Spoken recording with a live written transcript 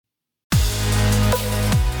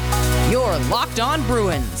Locked On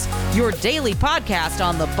Bruins, your daily podcast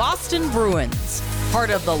on the Boston Bruins. Part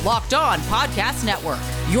of the Locked On Podcast Network,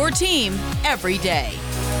 your team every day.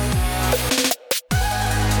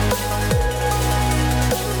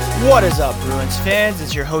 What is up, Bruins fans?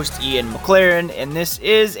 It's your host, Ian McLaren, and this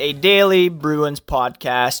is a daily Bruins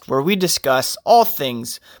podcast where we discuss all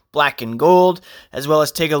things black and gold, as well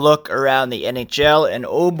as take a look around the NHL, and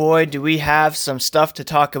oh boy, do we have some stuff to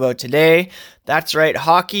talk about today. That's right,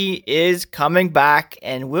 hockey is coming back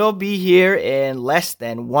and will be here in less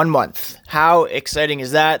than 1 month. How exciting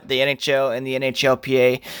is that? The NHL and the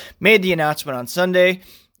NHLPA made the announcement on Sunday,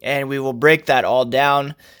 and we will break that all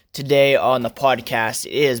down today on the podcast.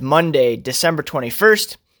 It is Monday, December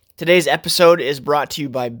 21st. Today's episode is brought to you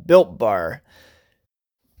by Built Bar.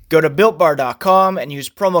 Go to BuiltBar.com and use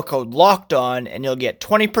promo code LOCKEDON and you'll get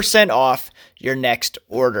 20% off your next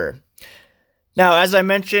order. Now, as I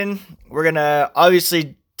mentioned, we're going to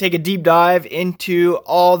obviously take a deep dive into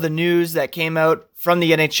all the news that came out from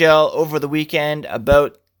the NHL over the weekend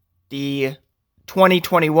about the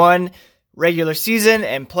 2021 regular season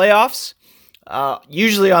and playoffs.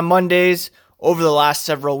 Usually on Mondays, over the last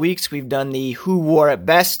several weeks, we've done the Who Wore It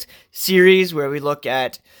Best series where we look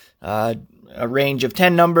at a range of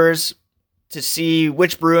 10 numbers to see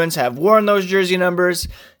which Bruins have worn those jersey numbers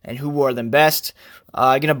and who wore them best.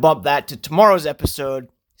 I'm going to bump that to tomorrow's episode,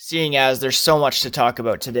 seeing as there's so much to talk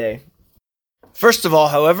about today. First of all,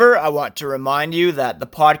 however, I want to remind you that the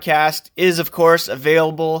podcast is, of course,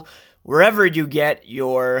 available wherever you get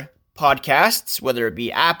your podcasts, whether it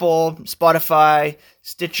be Apple, Spotify,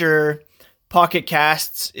 Stitcher, Pocket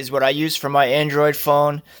Casts is what I use for my Android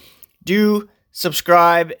phone. Do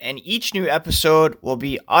subscribe, and each new episode will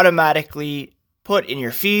be automatically put in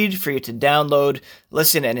your feed for you to download,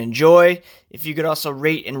 listen, and enjoy. If you could also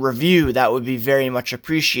rate and review, that would be very much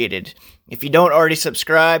appreciated. If you don't already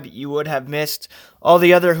subscribe, you would have missed all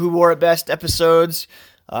the other Who Wore It Best episodes.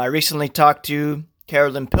 I recently talked to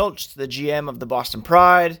Carolyn Pilch, the GM of the Boston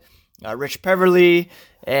Pride, Rich Peverly,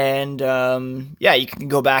 and you can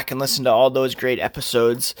go back and listen to all those great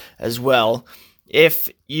episodes as well. If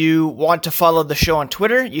you want to follow the show on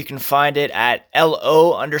Twitter, you can find it at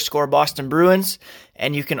LO_Boston Bruins,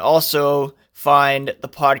 and you can also find the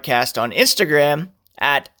podcast on Instagram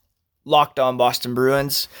at Locked On Boston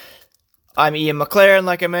Bruins. I'm Ian McLaren,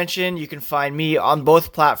 like I mentioned. You can find me on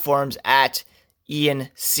both platforms at Ian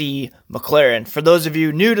C. McLaren. For those of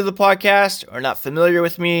you new to the podcast or not familiar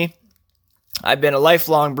with me, I've been a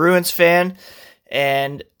lifelong Bruins fan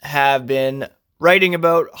and have been writing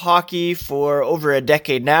about hockey for over a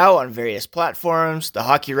decade now on various platforms, the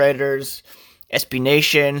Hockey Writers, SB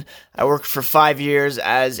Nation. I worked for 5 years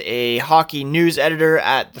as a hockey news editor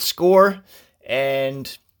at The Score,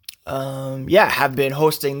 and have been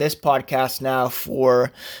hosting this podcast now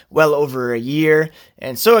for well over a year,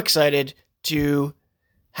 and so excited to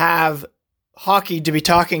have hockey to be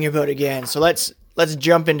talking about again. So let's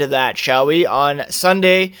jump into that, shall we? On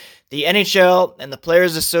Sunday, the NHL and the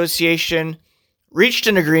Players Association reached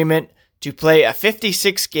an agreement to play a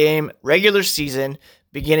 56-game regular season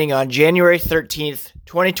beginning on January 13th,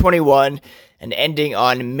 2021 and ending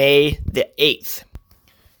on May the 8th.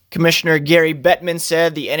 Commissioner Gary Bettman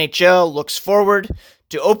said the NHL looks forward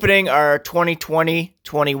to opening our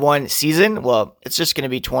 2020-21 season. Well, it's just going to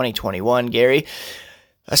be 2021, Gary,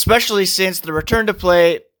 especially since the return to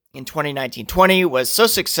play in 2019-20 was so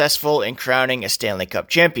successful in crowning a Stanley Cup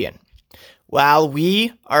champion. While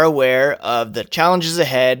we are aware of the challenges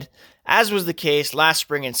ahead, as was the case last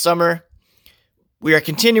spring and summer, we are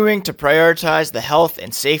continuing to prioritize the health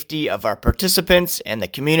and safety of our participants and the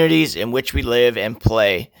communities in which we live and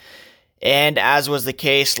play. And as was the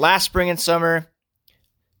case last spring and summer,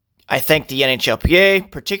 I thank the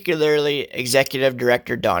NHLPA, particularly Executive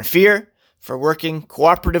Director Don Fehr, for working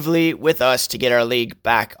cooperatively with us to get our league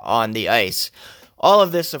back on the ice. All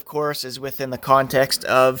of this, of course, is within the context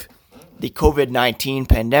of the COVID-19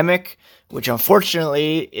 pandemic, which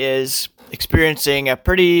unfortunately is experiencing a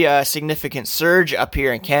pretty significant surge up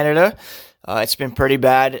here in Canada. It's been pretty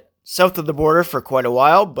bad south of the border for quite a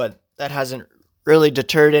while, but that hasn't really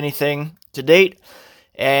deterred anything to date.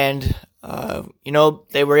 And,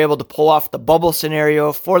 they were able to pull off the bubble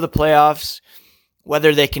scenario for the playoffs.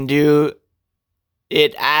 Whether they can do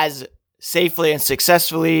it as safely and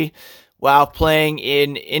successfully while playing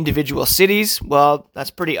in individual cities, well,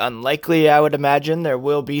 that's pretty unlikely, I would imagine. There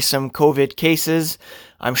will be some COVID cases,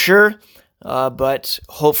 I'm sure, but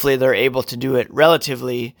hopefully they're able to do it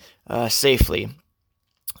relatively safely.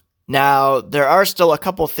 Now, there are still a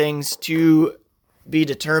couple things to be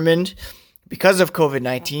determined because of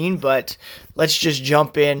COVID-19, but let's just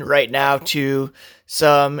jump in right now to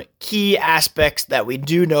some key aspects that we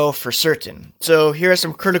do know for certain. So here are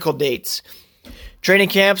some critical dates. Training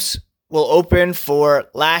camps will open for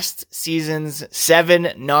last season's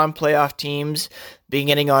 7 non-playoff teams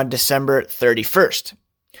beginning on December 31st.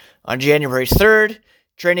 On January 3rd,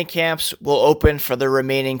 training camps will open for the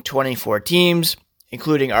remaining 24 teams,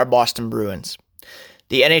 including our Boston Bruins.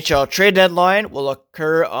 The NHL trade deadline will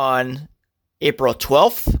occur on April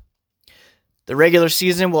 12th. The regular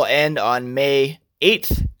season will end on May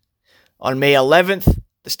 8th. On May 11th,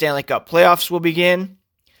 the Stanley Cup playoffs will begin.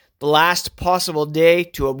 The last possible day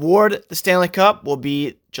to award the Stanley Cup will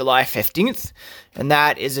be July 15th, and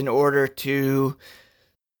that is in order to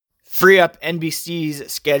free up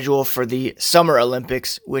NBC's schedule for the Summer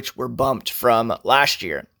Olympics, which were bumped from last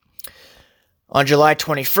year. On July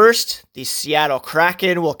 21st, the Seattle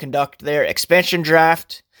Kraken will conduct their expansion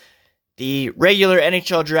draft. The regular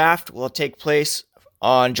NHL draft will take place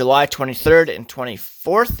on July 23rd and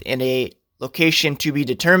 24th in a location to be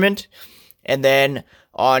determined. And then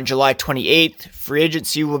on July 28th, free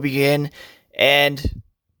agency will begin. And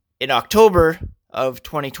in October of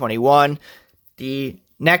 2021, the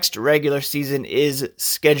next regular season is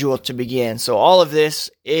scheduled to begin. So all of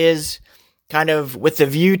this is kind of with the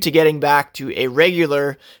view to getting back to a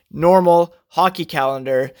regular, normal hockey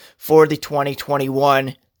calendar for the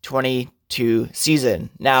 2021-22 season.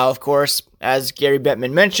 Now, of course, as Gary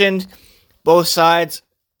Bettman mentioned, both sides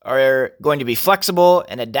are going to be flexible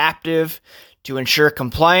and adaptive to ensure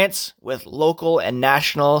compliance with local and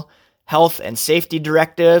national health and safety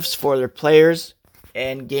directives for their players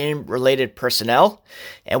and game-related personnel.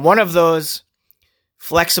 And one of those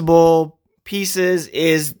flexible pieces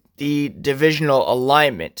is the divisional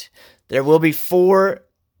alignment. There will be 4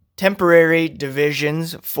 temporary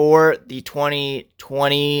divisions for the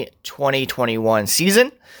 2020-2021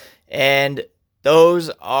 season, and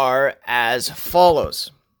those are as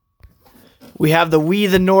follows. We have the We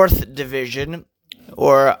the North division,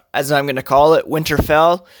 or as I'm going to call it,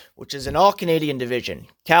 Winterfell, which is an all-Canadian division.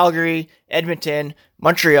 Calgary, Edmonton,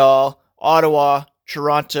 Montreal, Ottawa,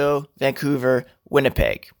 Toronto, Vancouver,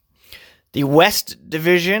 Winnipeg. The West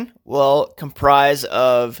division will comprise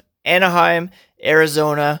of Anaheim,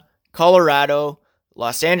 Arizona, Colorado,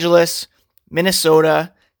 Los Angeles,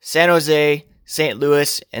 Minnesota, San Jose, St.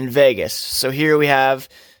 Louis, and Vegas. So here we have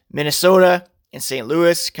Minnesota and St.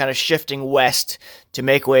 Louis kind of shifting west to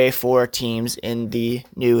make way for teams in the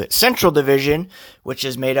new Central Division, which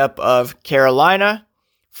is made up of Carolina,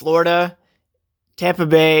 Florida, Tampa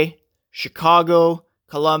Bay, Chicago,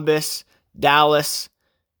 Columbus, Dallas,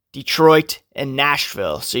 Detroit, and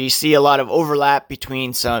Nashville. So you see a lot of overlap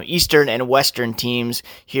between some Eastern and Western teams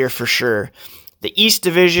here for sure. The East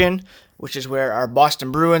Division, which is where our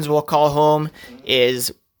Boston Bruins will call home,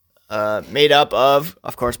 is made up of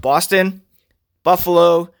course, Boston,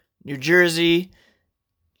 Buffalo, New Jersey,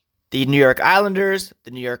 the New York Islanders,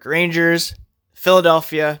 the New York Rangers,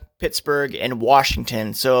 Philadelphia, Pittsburgh, and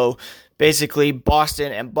Washington. So basically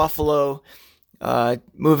Boston and Buffalo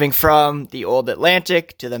moving from the old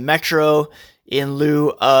Atlantic to the Metro in lieu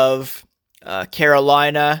of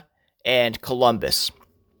Carolina and Columbus.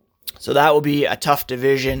 So that will be a tough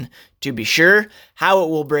division to be sure. How it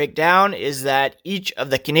will break down is that each of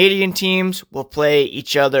the Canadian teams will play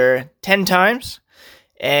each other 10 times,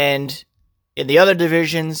 and in the other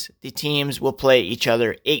divisions, the teams will play each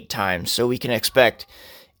other 8 times. So we can expect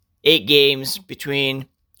 8 games between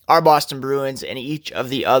our Boston Bruins and each of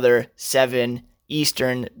the other 7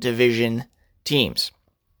 Eastern Division teams.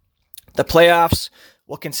 The playoffs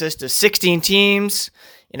will consist of 16 teams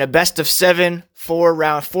in a best-of-7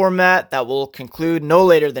 4-round format that will conclude no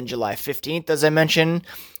later than July 15th. As I mentioned,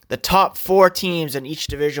 the top 4 teams in each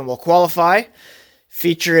division will qualify,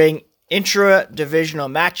 featuring intra-divisional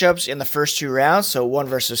matchups in the first 2 rounds, so 1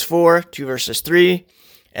 versus 4, 2 versus 3,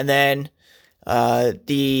 and then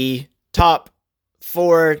the top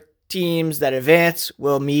 4 teams that advance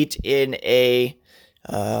will meet in a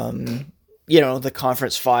the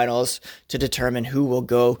conference finals to determine who will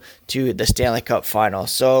go to the Stanley Cup final.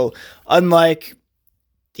 So unlike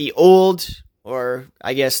the old, or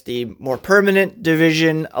I guess the more permanent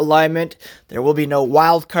division alignment, there will be no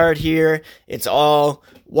wild card here. It's all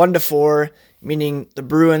 1-4, meaning the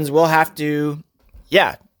Bruins will have to,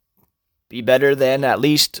 be better than at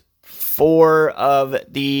least 4 of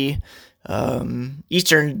the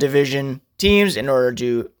Eastern Division teams in order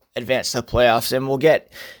to advance to the playoffs. And we'll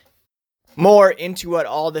get more into what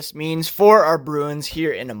all this means for our Bruins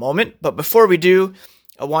here in a moment. But before we do,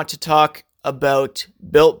 I want to talk about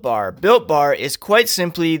Built Bar. Built Bar is quite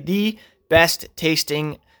simply the best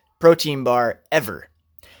tasting protein bar ever.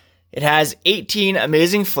 It has 18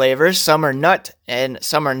 amazing flavors. Some are nut and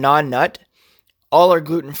some are non-nut. All are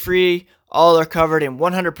gluten-free. All are covered in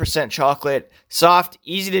 100% chocolate, soft,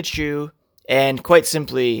 easy to chew, and quite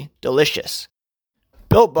simply delicious.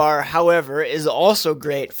 Built Bar, however, is also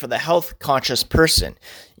great for the health-conscious person.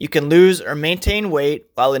 You can lose or maintain weight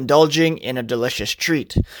while indulging in a delicious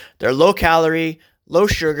treat. They're low-calorie,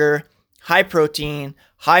 low-sugar, high-protein,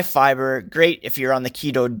 high-fiber, great if you're on the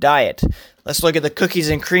keto diet. Let's look at the cookies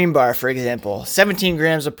and cream bar, for example. 17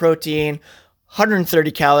 grams of protein,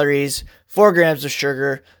 130 calories, 4 grams of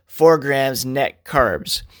sugar, 4 grams net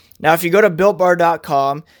carbs. Now, if you go to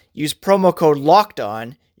BuiltBar.com, use promo code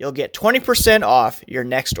LOCKEDON, you'll get 20% off your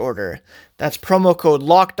next order. That's promo code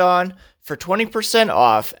LOCKEDON for 20%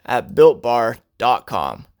 off at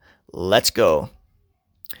BuiltBar.com. Let's go.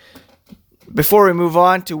 Before we move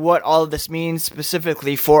on to what all of this means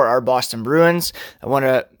specifically for our Boston Bruins, I want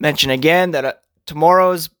to mention again that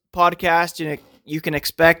tomorrow's podcast, you can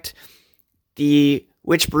expect the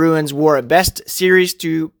Which Bruins Wore a Best series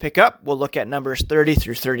to pick up. We'll look at numbers 30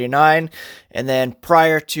 through 39. And then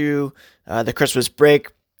prior to the Christmas break,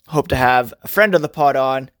 hope to have a friend of the pod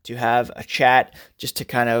on to have a chat just to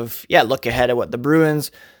kind of, look ahead at what the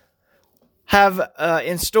Bruins have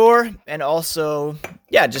in store, and also,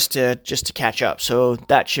 just to catch up. So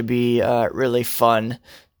that should be really fun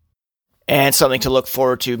and something to look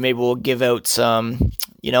forward to. Maybe we'll give out some,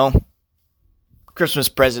 Christmas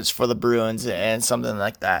presents for the Bruins and something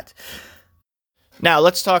like that. Now,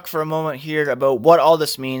 let's talk for a moment here about what all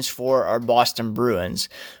this means for our Boston Bruins.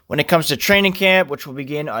 When it comes to training camp, which will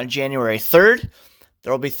begin on January 3rd,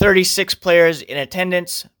 there will be 36 players in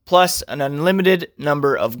attendance, plus an unlimited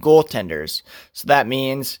number of goaltenders. So that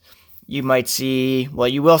means you will see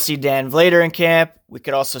Dan Vlader in camp. We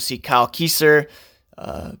could also see Kyle Kieser.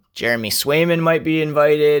 Jeremy Swayman might be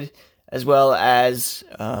invited, as well as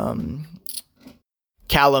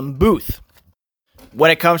Callum Booth.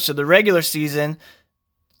 When it comes to the regular season,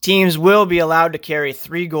 teams will be allowed to carry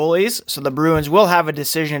 3 goalies, so the Bruins will have a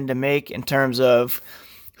decision to make in terms of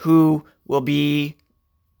who will be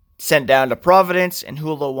sent down to Providence and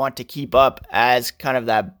who they'll want to keep up as kind of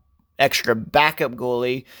that extra backup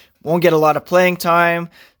goalie. Won't get a lot of playing time,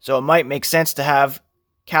 so it might make sense to have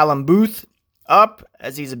Callum Booth up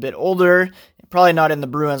as he's a bit older. Probably not in the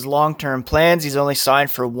Bruins' long-term plans. He's only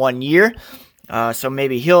signed for 1 year, so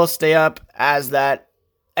maybe he'll stay up as that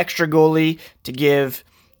extra goalie to give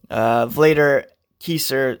Vlader,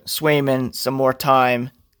 Kieser, Swayman some more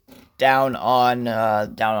time down on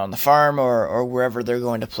the farm or wherever they're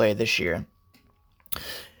going to play this year.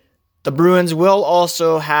 The Bruins will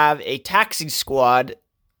also have a taxi squad,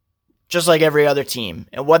 just like every other team.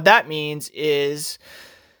 And what that means is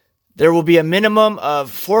there will be a minimum of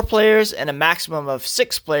 4 players and a maximum of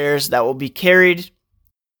 6 players that will be carried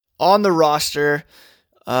on the roster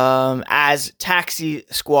as taxi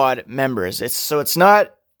squad members. It's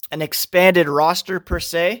not an expanded roster per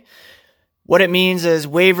se. What it means is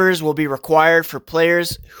waivers will be required for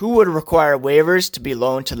players who would require waivers to be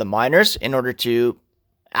loaned to the minors in order to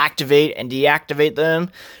activate and deactivate them.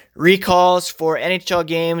 Recalls for NHL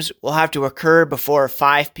games will have to occur before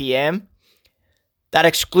 5 p.m. That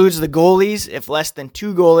excludes the goalies if less than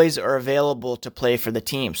 2 goalies are available to play for the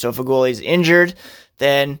team. So if a goalie is injured,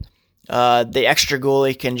 then the extra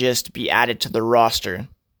goalie can just be added to the roster.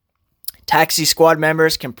 Taxi squad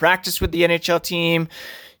members can practice with the NHL team,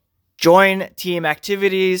 join team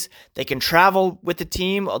activities. They can travel with the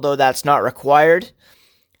team, although that's not required.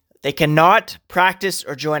 They cannot practice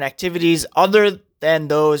or join activities other than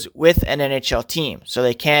those with an NHL team. So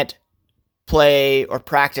they can't play or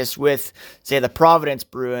practice with, say, the Providence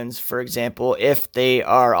Bruins, for example, if they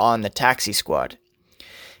are on the taxi squad.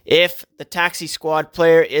 If the taxi squad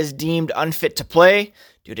player is deemed unfit to play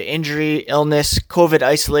due to injury, illness, COVID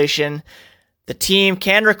isolation, the team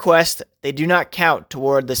can request they do not count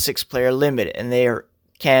toward the 6-player limit, and they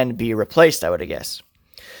can be replaced, I would guess.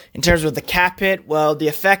 In terms of the cap hit, well, the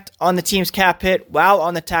effect on the team's cap hit while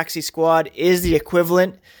on the taxi squad is the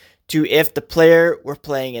equivalent to if the player were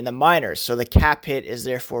playing in the minors, so the cap hit is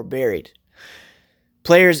therefore buried.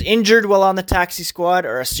 Players injured while on the taxi squad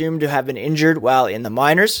are assumed to have been injured while in the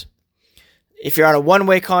minors. If you're on a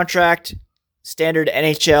one-way contract, standard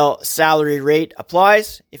NHL salary rate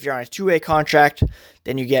applies. If you're on a 2-way contract,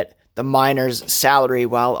 then you get the minors salary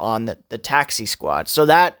while on the taxi squad. So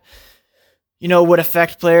that, would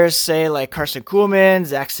affect players, say, like Carson Kuhlman,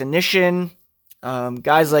 Zach Senyshyn,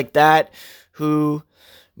 guys like that, who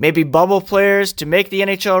may be bubble players to make the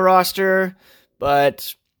NHL roster,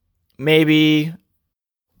 but maybe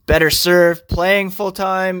better served playing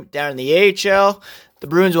full-time down in the AHL. the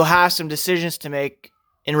Bruins will have some decisions to make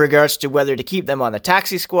in regards to whether to keep them on the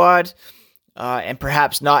taxi squad and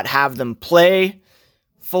perhaps not have them play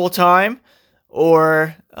full-time,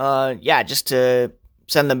 or just to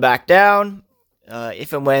send them back down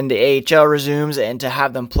if and when the AHL resumes, and to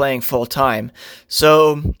have them playing full-time.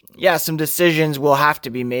 So, some decisions will have to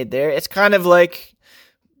be made there. It's kind of like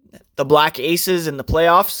the Black Aces in the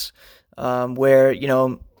playoffs, where,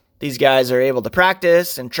 these guys are able to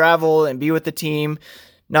practice and travel and be with the team,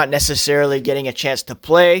 not necessarily getting a chance to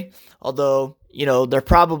play, although, there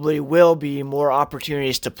probably will be more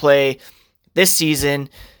opportunities to play this season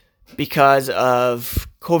because of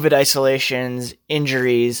COVID isolations,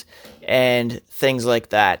 injuries, and things like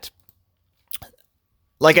that.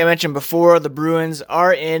 Like I mentioned before, the Bruins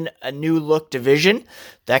are in a new look division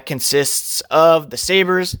that consists of the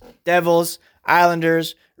Sabres, Devils,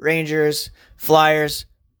 Islanders, Rangers, Flyers,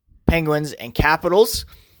 Penguins, and Capitals.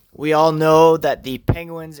 We all know that the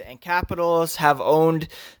Penguins and Capitals have owned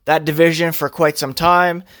that division for quite some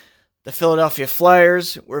time. The Philadelphia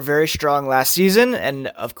Flyers were very strong last season and,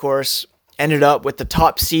 of course, ended up with the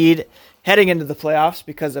top seed heading into the playoffs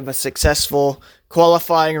because of a successful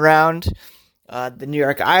qualifying round. The New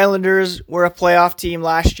York Islanders were a playoff team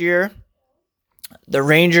last year. The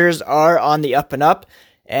Rangers are on the up and up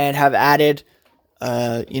and have added,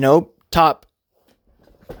 top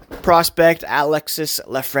prospect Alexis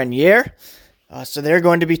Lafreniere. So they're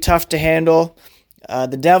going to be tough to handle.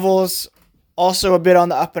 The Devils also a bit on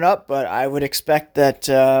the up and up, but I would expect that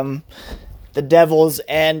the Devils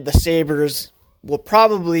and the Sabres will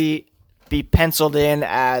probably be penciled in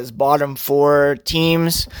as bottom four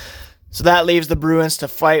teams. So that leaves the Bruins to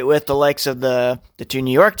fight with the likes of the two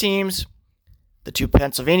New York teams, the two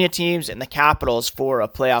Pennsylvania teams, and the Capitals for a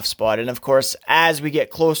playoff spot. And of course, as we get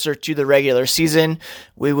closer to the regular season,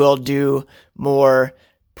 we will do more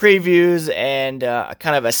previews and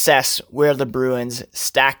kind of assess where the Bruins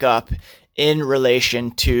stack up in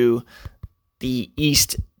relation to the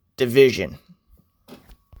East Division.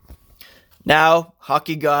 Now,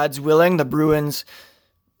 hockey gods willing, the Bruins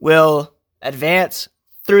will advance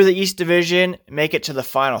through the East Division, make it to the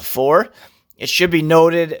Final Four. It should be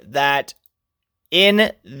noted that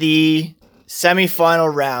in the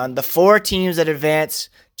semifinal round, the four teams that advance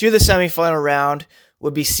to the semifinal round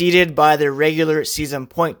would be seeded by their regular season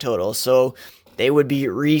point total. So they would be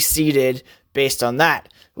reseeded based on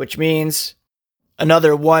that, which means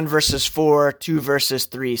another 1 versus 4, 2 versus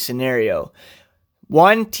 3 scenario.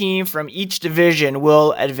 One team from each division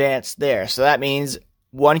will advance there. So that means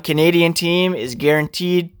one Canadian team is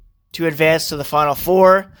guaranteed to advance to the Final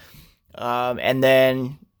Four. And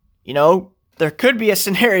then, there could be a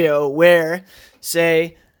scenario where,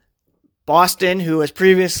 say, Boston, who was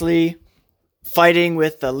previously fighting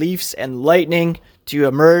with the Leafs and Lightning to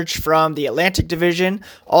emerge from the Atlantic Division,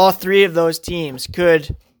 all three of those teams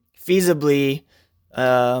could feasibly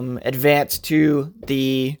advance to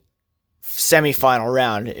the semifinal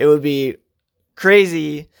round. It would be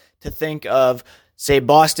crazy to think of, say,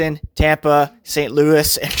 Boston, Tampa, St.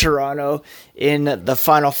 Louis, and Toronto in the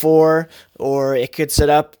Final Four, or it could set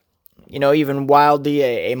up, even wildly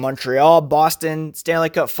a Montreal-Boston Stanley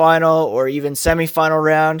Cup final, or even semifinal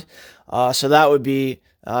round. So that would be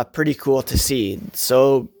pretty cool to see.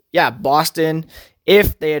 So, Boston,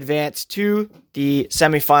 if they advance to the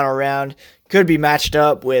semifinal round, could be matched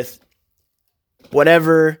up with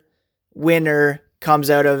whatever winner comes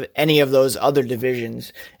out of any of those other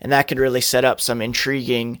divisions, and that could really set up some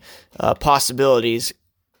intriguing possibilities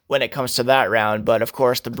when it comes to that round. But of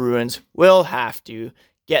course, the Bruins will have to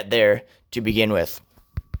get there to begin with.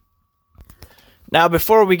 Now,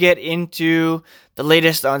 before we get into the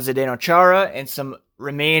latest on Zdeno Chara and some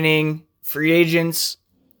remaining free agents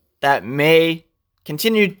that may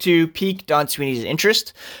continue to pique Don Sweeney's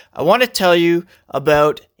interest, I want to tell you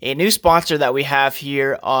about a new sponsor that we have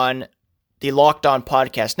here on the Locked On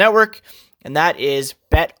Podcast Network, and that is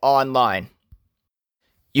Bet Online.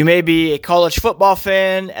 You may be a college football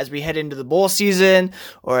fan as we head into the bowl season,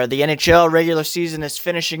 or the NHL regular season is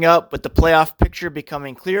finishing up with the playoff picture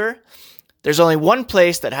becoming clearer. There's only one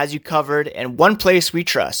place that has you covered and one place we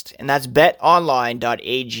trust, and that's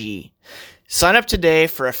betonline.ag. Sign up today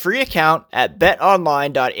for a free account at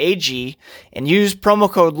betonline.ag and use promo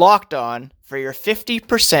code LOCKEDON for your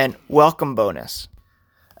 50% welcome bonus.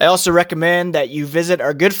 I also recommend that you visit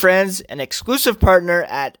our good friends and exclusive partner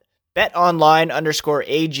at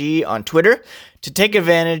betonline_AG on Twitter to take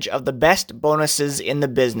advantage of the best bonuses in the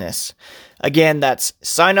business. Again, that's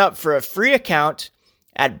sign up for a free account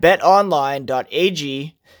at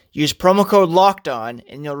betonline.ag, use promo code LOCKEDON,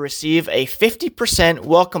 and you'll receive a 50%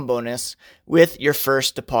 welcome bonus with your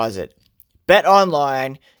first deposit.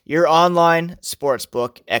 BetOnline, your online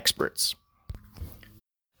sportsbook experts.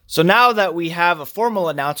 So now that we have a formal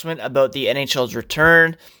announcement about the NHL's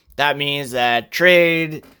return, that means that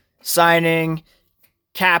trade, signing,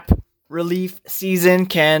 cap relief season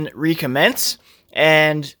can recommence.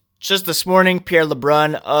 And just this morning, Pierre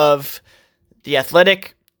LeBrun of The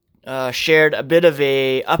Athletic shared a bit of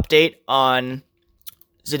a update on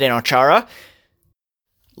Zdeno Chara.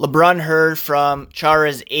 LeBrun heard from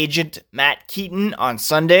Chara's agent, Matt Keaton, on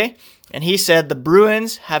Sunday, and he said the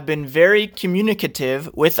Bruins have been very communicative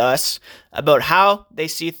with us about how they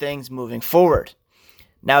see things moving forward.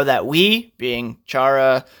 Now that we, being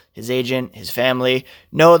Chara, his agent, his family,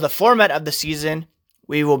 know the format of the season,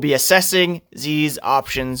 we will be assessing these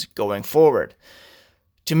options going forward.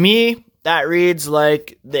 To me, that reads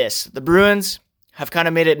like this. The Bruins have kind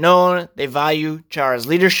of made it known they value Chara's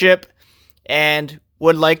leadership and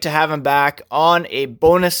would like to have him back on a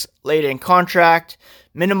bonus-laden contract,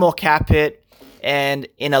 minimal cap hit, and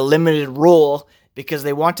in a limited role because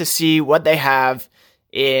they want to see what they have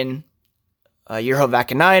in Urho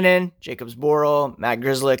Vakanainen, Jacobs Borrell, Matt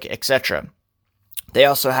Grzelcyk, etc. They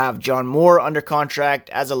also have John Moore under contract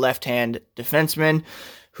as a left-hand defenseman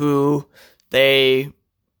who they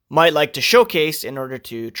might like to showcase in order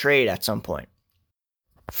to trade at some point.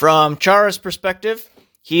 From Chara's perspective,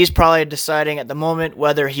 he's probably deciding at the moment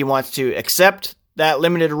whether he wants to accept that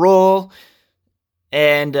limited role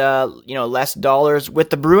and less dollars with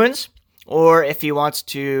the Bruins, or if he wants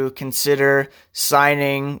to consider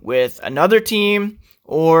signing with another team,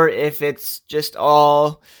 or if it's just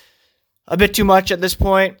all a bit too much at this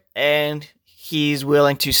point and he's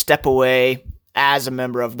willing to step away as a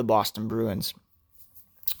member of the Boston Bruins.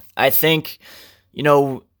 I think,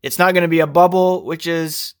 it's not going to be a bubble, which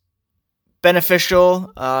is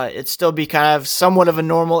beneficial. It'd still be kind of somewhat of a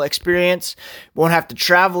normal experience. Won't have to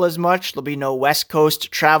travel as much. There'll be no West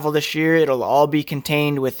Coast travel this year. It'll all be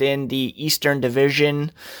contained within the Eastern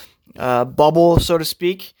Division bubble, so to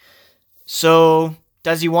speak. So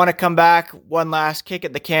does he want to come back one last kick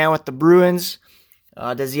at the can with the Bruins?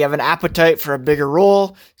 Does he have an appetite for a bigger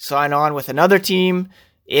role? Sign on with another team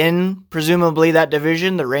in presumably that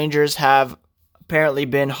division? The Rangers have apparently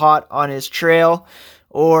been hot on his trail.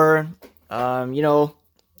 Or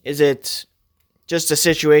is it just a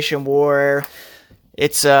situation where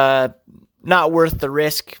it's not worth the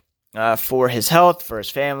risk for his health, for his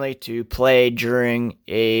family to play during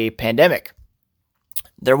a pandemic?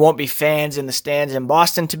 There won't be fans in the stands in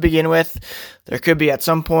Boston to begin with. There could be at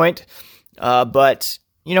some point. But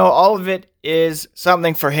all of it is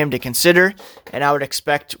something for him to consider. And I would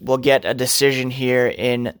expect we'll get a decision here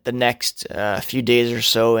in the next few days or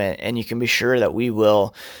so. And you can be sure that we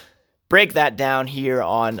will break that down here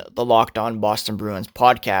on the Locked On Boston Bruins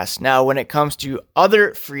podcast. Now, when it comes to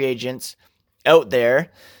other free agents out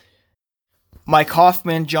there, Mike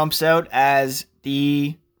Hoffman jumps out as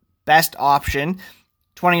the best option.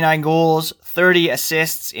 29 goals, 30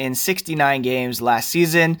 assists in 69 games last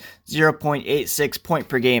season, 0.86 point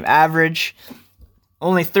per game average.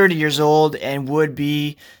 Only 30 years old and would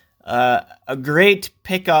be a great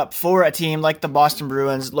pickup for a team like the Boston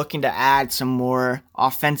Bruins looking to add some more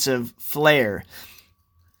offensive flair.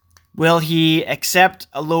 Will he accept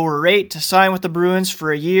a lower rate to sign with the Bruins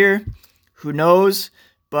for a year? Who knows?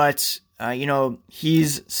 But,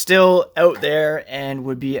 he's still out there and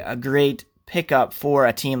would be a great pickup for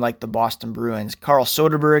a team like the Boston Bruins. Carl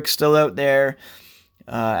Soderberg still out there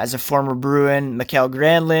as a former Bruin. Mikael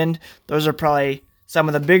Granlund. Those are probably some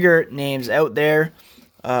of the bigger names out there.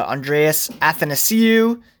 Andreas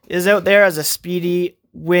Athanasiou is out there as a speedy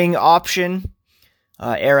wing option.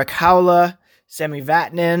 Erik Haula, Sami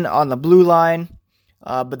Vatanen on the blue line.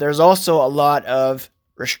 But there's also a lot of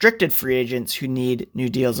restricted free agents who need new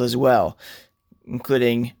deals as well,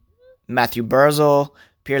 including Matthew Barzal,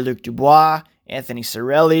 Pierre-Luc Dubois, Anthony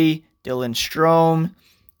Cirelli, Dylan Strome.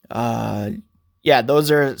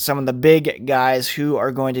 Those are some of the big guys who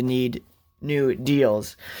are going to need new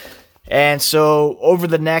deals. And so over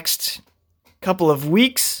the next couple of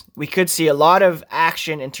weeks, we could see a lot of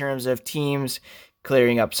action in terms of teams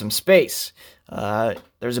clearing up some space.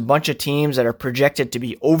 There's a bunch of teams that are projected to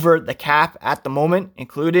be over the cap at the moment,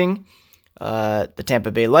 including the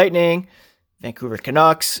Tampa Bay Lightning, Vancouver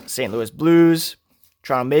Canucks, St. Louis Blues,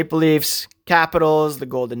 Toronto Maple Leafs, Capitals, the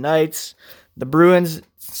Golden Knights. The Bruins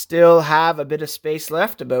still have a bit of space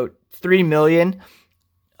left, about $3 million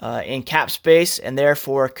in cap space, and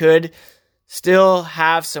therefore could still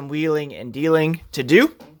have some wheeling and dealing to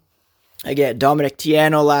do. Again, Dominic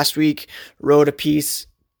Tiano last week wrote a piece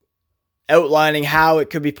outlining how it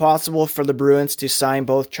could be possible for the Bruins to sign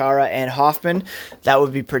both Chara and Hoffman. That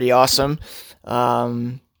would be pretty awesome.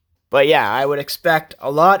 But yeah, I would expect a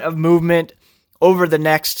lot of movement over the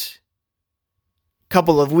next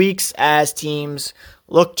couple of weeks as teams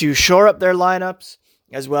look to shore up their lineups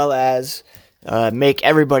as well as make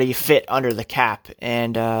everybody fit under the cap.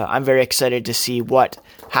 And I'm very excited to see what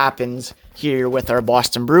happens here with our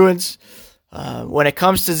Boston Bruins. When it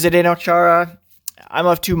comes to Zdeno Chara, I'm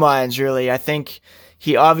of two minds, really. I think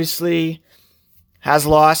he obviously has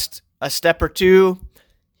lost a step or two.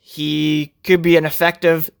 He could be an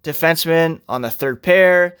effective defenseman on the third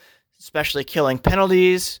pair, especially killing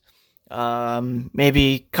penalties.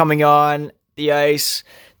 Maybe coming on the ice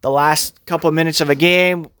the last couple of minutes of a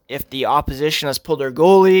game if the opposition has pulled their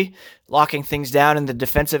goalie, locking things down in the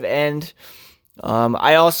defensive end.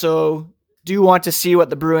 I also do want to see what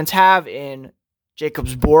the Bruins have in Jacob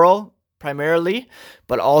Zboril primarily,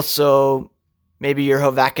 but also maybe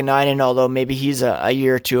Urho Vakanainen, although maybe he's a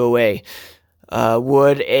year or two away.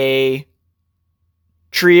 Would a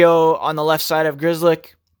trio on the left side of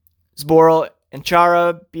Grzelcyk, Zboril, and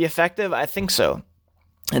Chara be effective? I think so.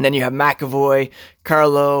 And then you have McAvoy,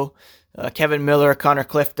 Carlo, Kevin Miller, Connor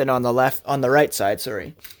Clifton on the right side.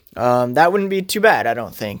 That wouldn't be too bad, I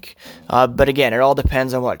don't think. But again, it all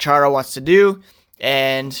depends on what Chara wants to do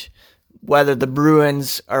and whether the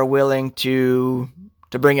Bruins are willing to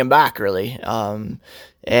bring him back, really.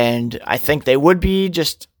 And I think they would be,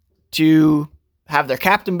 just to have their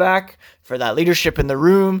captain back, for that leadership in the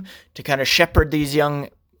room, to kind of shepherd these young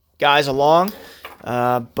guys along.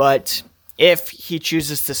 But if he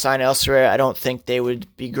chooses to sign elsewhere, I don't think they would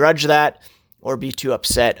begrudge that or be too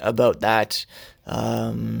upset about that.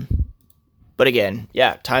 But again,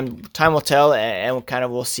 yeah, time will tell, and kind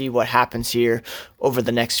of we'll see what happens here over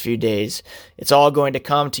the next few days. It's all going to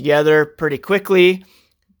come together pretty quickly.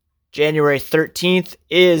 January 13th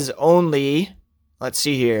is only, let's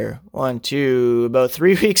see here, about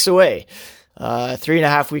 3 weeks away,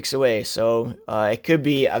 3.5 weeks away. So it could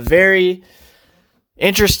be a very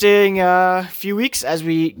interesting few weeks as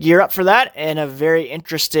we gear up for that, and a very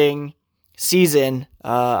interesting season,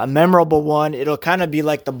 a memorable one. It'll kind of be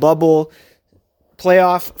like the bubble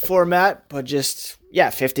playoff format, but just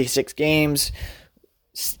 56 games,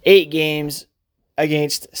 8 games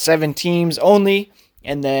against 7 teams only,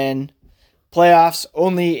 and then playoffs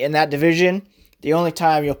only in that division. The only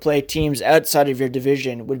time you'll play teams outside of your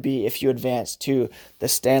division would be if you advance to the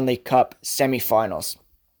Stanley Cup semifinals.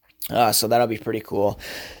 So that'll be pretty cool.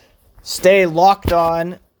 Stay locked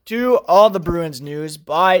on to all the Bruins news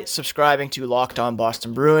by subscribing to Locked On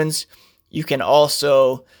Boston Bruins. You can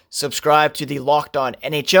also subscribe to the Locked On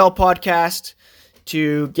NHL podcast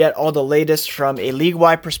to get all the latest from a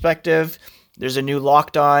league-wide perspective. There's a new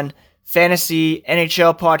Locked On Fantasy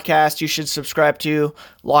NHL podcast you should subscribe to.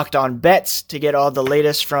 Locked On Bets to get all the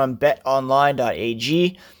latest from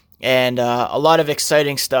betonline.ag. And a lot of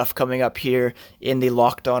exciting stuff coming up here in the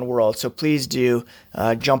Locked On world. So please do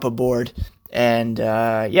jump aboard and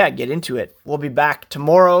get into it. We'll be back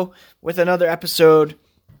tomorrow with another episode.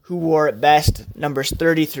 Who wore it best? Numbers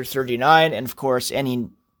 30 through 39. And of course, any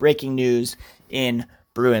breaking news in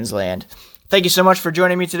Bruins land. Thank you so much for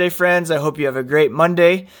joining me today, friends. I hope you have a great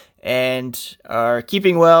Monday and are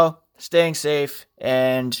keeping well, staying safe.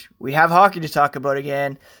 And we have hockey to talk about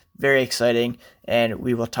again. Very exciting. And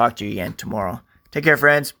we will talk to you again tomorrow. Take care,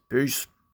 friends. Peace.